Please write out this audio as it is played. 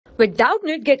With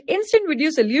Doubtnut, get instant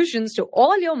video solutions to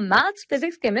all your maths,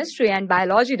 physics, chemistry, and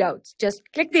biology doubts. Just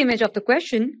click the image of the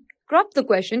question, crop the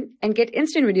question, and get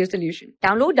instant video solution.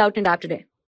 Download Doubtnut app today.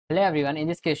 Hello everyone, in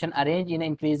this question, arrange in an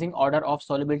increasing order of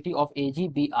solubility of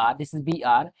AgBr, this is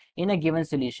Br, in a given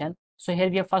solution. So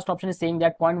here we have first option is saying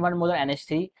that 0.1 molar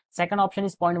NH3, second option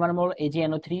is 0.1 molar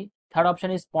AgNO3, third option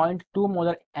is 0.2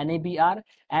 molar NaBr,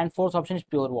 and fourth option is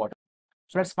pure water.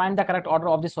 So let's find the correct order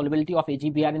of the solubility of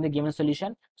AgBr in the given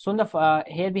solution. So in the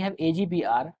here we have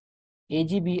AgBr,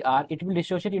 it will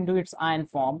dissociate into its ion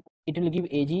form. It will give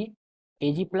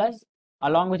Ag plus,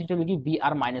 along with it will give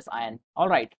Br minus ion. All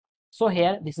right. So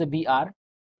here this is a Br.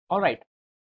 All right.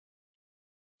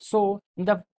 So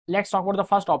let's talk about the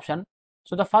first option.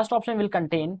 So the first option will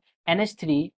contain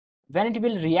NH3 when it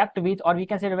will react with, or we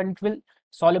can say when it will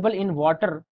soluble in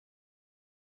water,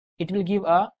 it will give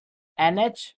a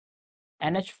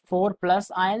NH4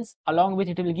 plus ions, along with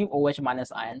it will give OH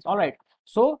minus ions. All right.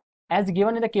 So as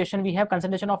given in the question, we have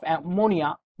concentration of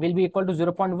ammonia will be equal to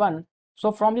 0.1.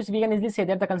 So from this we can easily say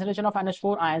that the concentration of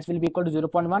NH4 ions will be equal to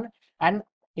 0.1 and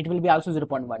it will be also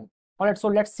 0.1. All right. So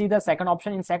let's see the second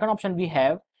option. In second option we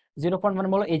have 0.1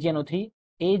 molar AgNO3.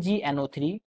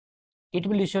 It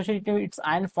will dissociate into its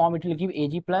ion form. It will give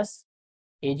Ag plus,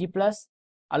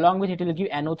 along with it will give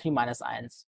NO3 minus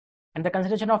ions. And the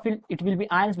concentration of it will be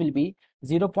ions will be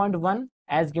 0.1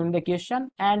 as given in the question,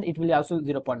 and it will be also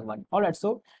 0.1. All right,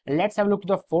 so let's have a look to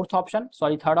the third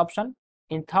option.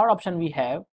 In third option we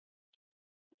have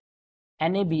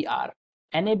NaBr.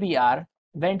 When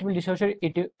it will dissociate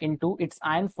it into its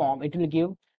ion form, it will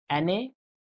give Na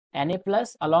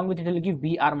plus, along with it will give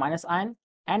Br minus ion,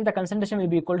 and the concentration will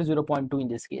be equal to 0.2 in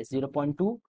this case,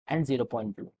 0.2 and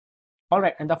 0.2. All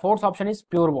right, and the fourth option is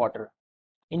pure water.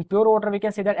 In pure water, we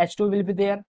can say that H2 will be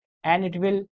there, and it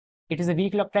is a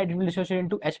weak electrolyte. It will dissociate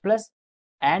into H plus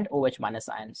and OH minus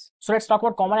ions. So let's talk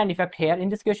about common ion effect here. In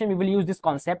this question, we will use this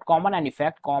concept, common ion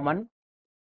effect.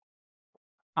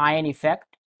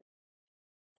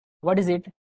 What is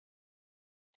it?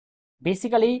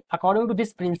 Basically, according to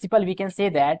this principle, we can say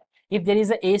that if there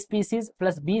is a species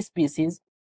plus B species,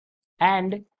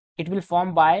 and it will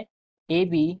form by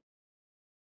AB,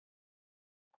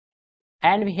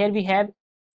 and here we have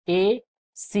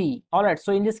AC. All right,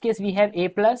 so in this case we have A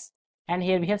plus, and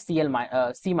here we have C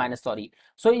minus, sorry.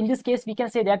 So in this case we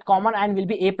can say that common ion will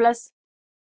be A plus.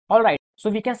 All right, so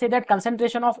we can say that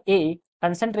concentration of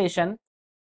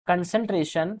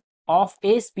concentration of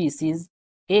A species,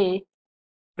 A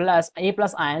plus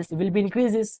ions will be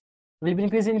increasing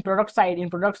in product side.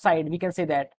 We can say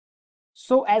that.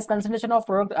 So as concentration of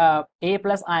product A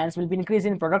plus ions will be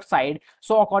increasing in product side,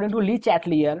 so according to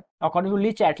Le-Chatelier,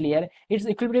 its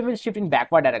equilibrium will shift in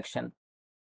backward direction.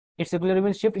 Whose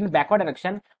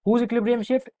equilibrium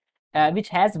shift? Which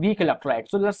has weak electrolyte.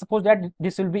 So let's suppose that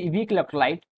this will be weak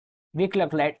electrolyte.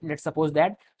 Let's suppose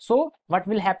that. So what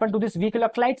will happen to this weak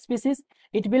electrolyte species?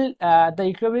 It will the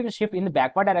equilibrium shift in the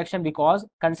backward direction, because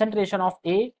concentration of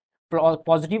A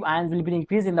positive ions will be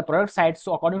increased in the product side.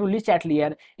 So according to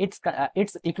Le-Chatelier, its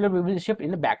equilibrium will shift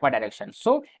in the backward direction.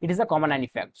 So it is a common ion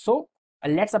effect. So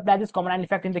let's apply this common ion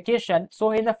effect in the question.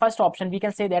 So in the first option, we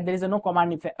can say that there is a no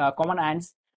common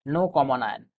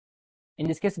ion. In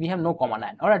this case, we have no common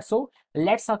ion. All right. So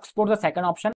let's explore the second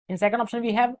option. In second option,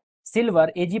 we have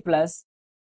silver Ag plus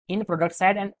in product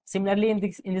side, and similarly in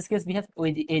this case we have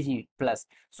Ag plus.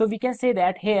 So we can say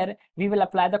that here we will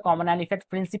apply the common ion effect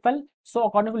principle. So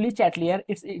according to Le-Chatelier,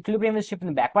 its equilibrium will shift in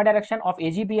the backward direction of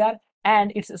AgBr,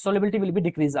 and its solubility will be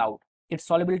decreased out.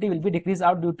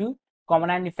 Due to common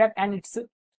ion effect, and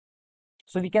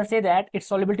so we can say that its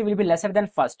solubility will be lesser than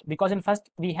first, because in first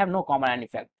we have no common ion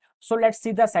effect. So let's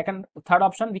see the third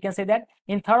option. We can say that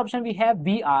in third option we have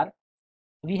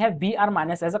Br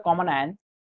minus as a common ion.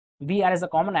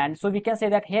 So we can say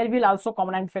that here will also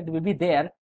common ion effect will be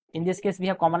there. In this case we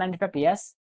have common ion effect,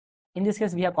 yes.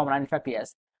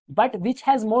 But which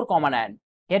has more common ion?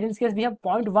 Here in this case we have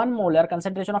 0.1 molar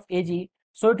concentration of Ag.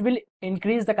 So it will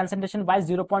increase the concentration by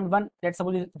 0.1. Let's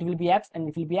suppose it will be X and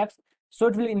it will be X. So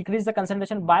it will increase the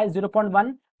concentration by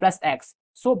 0.1 plus X.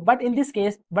 So but in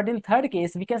third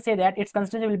case we can say that its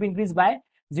concentration will be increased by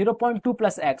 0.2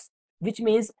 plus X, which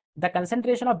means the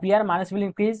concentration of Br minus will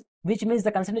increase,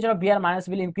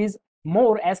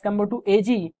 more as compared to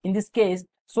Ag in this case.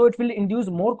 So it will induce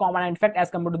more common ion effect as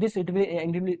compared to this. It will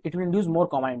induce more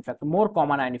common ion effect. More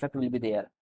common ion effect will be there.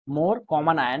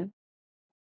 Common ion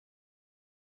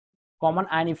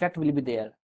effect will be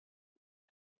there.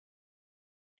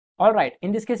 All right.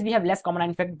 In this case, we have less common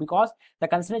ion effect because the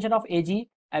concentration of Ag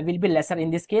will be lesser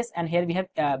in this case, and here we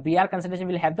have Br concentration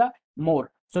will have the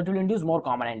more, so it will induce more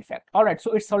common ion effect. All right,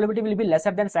 so its solubility will be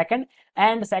lesser than second,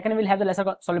 and second will have the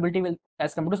lesser solubility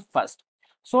as compared to first.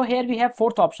 So here we have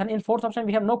fourth option. In fourth option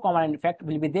we have no common ion effect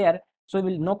will be there, so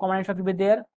no common ion effect will be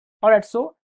there. All right,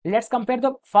 so let's compare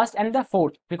the first and the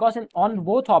fourth, because on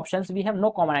both options we have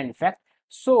no common ion effect.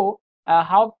 So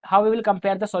how we will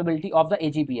compare the solubility of the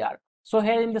AgBr? So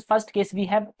here in this first case we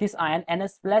have this ion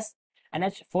NH plus,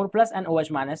 NH4 plus and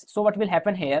OH minus. So what will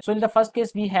happen here? So in the first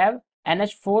case we have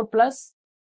NH4 plus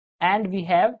and we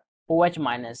have OH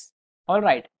minus. All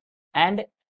right, and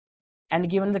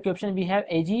given the question we have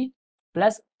Ag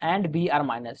plus and Br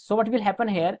minus. So what will happen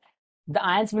here? The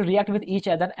ions will react with each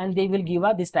other and they will give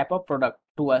this type of product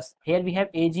to us. Here we have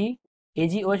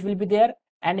AgOH will be there,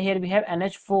 and here we have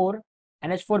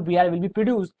NH4Br will be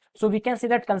produced. So we can say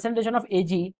that concentration of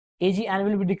Ag ion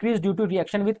will be decreased due to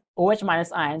reaction with OH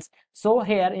minus ions. So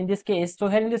here in this case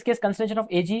concentration of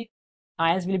Ag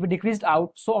ions will be decreased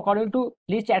out. So according to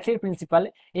Lee-Chatterjee principle,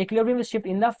 equilibrium will shift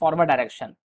in the forward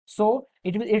direction. So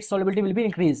its solubility will be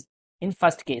increased in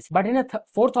first case. But in the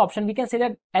fourth option we can say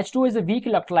that H2 is a weak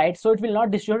electrolyte, so it will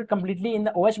not distribute completely in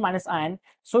the OH minus ion.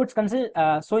 So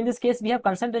so in this case we have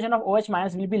concentration of OH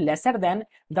minus will be lesser than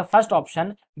the first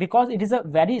option, because it is a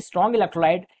very strong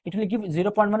electrolyte. It will give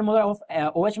 0.1 molar of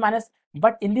OH minus,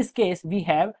 but in this case we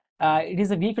have it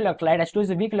is a weak electrolyte. H2 is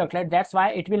a weak electrolyte, that's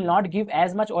why it will not give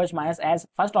as much OH minus as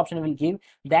first option will give.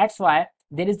 That's why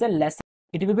there is a lesser,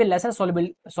 it will be lesser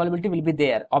solubility will be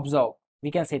there. Observe,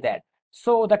 we can say that.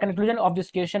 So the conclusion of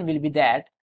this question will be that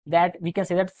we can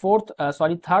say that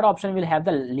third option will have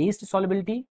the least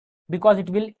solubility, because it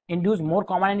will induce more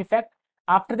common ion effect.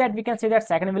 After that we can say that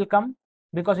second will come,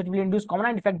 because it will induce common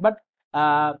ion effect but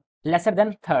lesser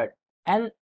than third,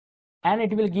 and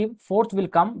it will give fourth will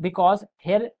come, because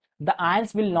here the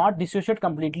ions will not dissociate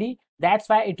completely. That's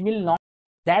why it will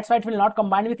not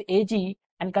combine with Ag,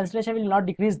 and concentration will not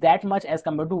decrease that much as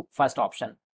compared to first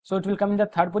option. So it will come in the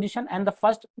third position and the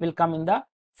first will come in the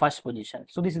first position.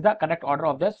 So this is the correct order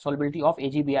of the solubility of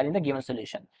AgBr in the given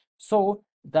solution. So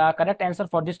the correct answer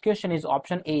for this question is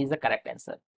option A is the correct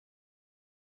answer.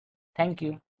 Thank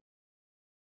you.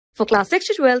 For class 6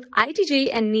 to 12, IIT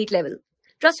JEE and NEET level.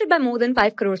 Trusted by more than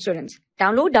 5 crore students.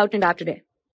 Download Doubtnut app today.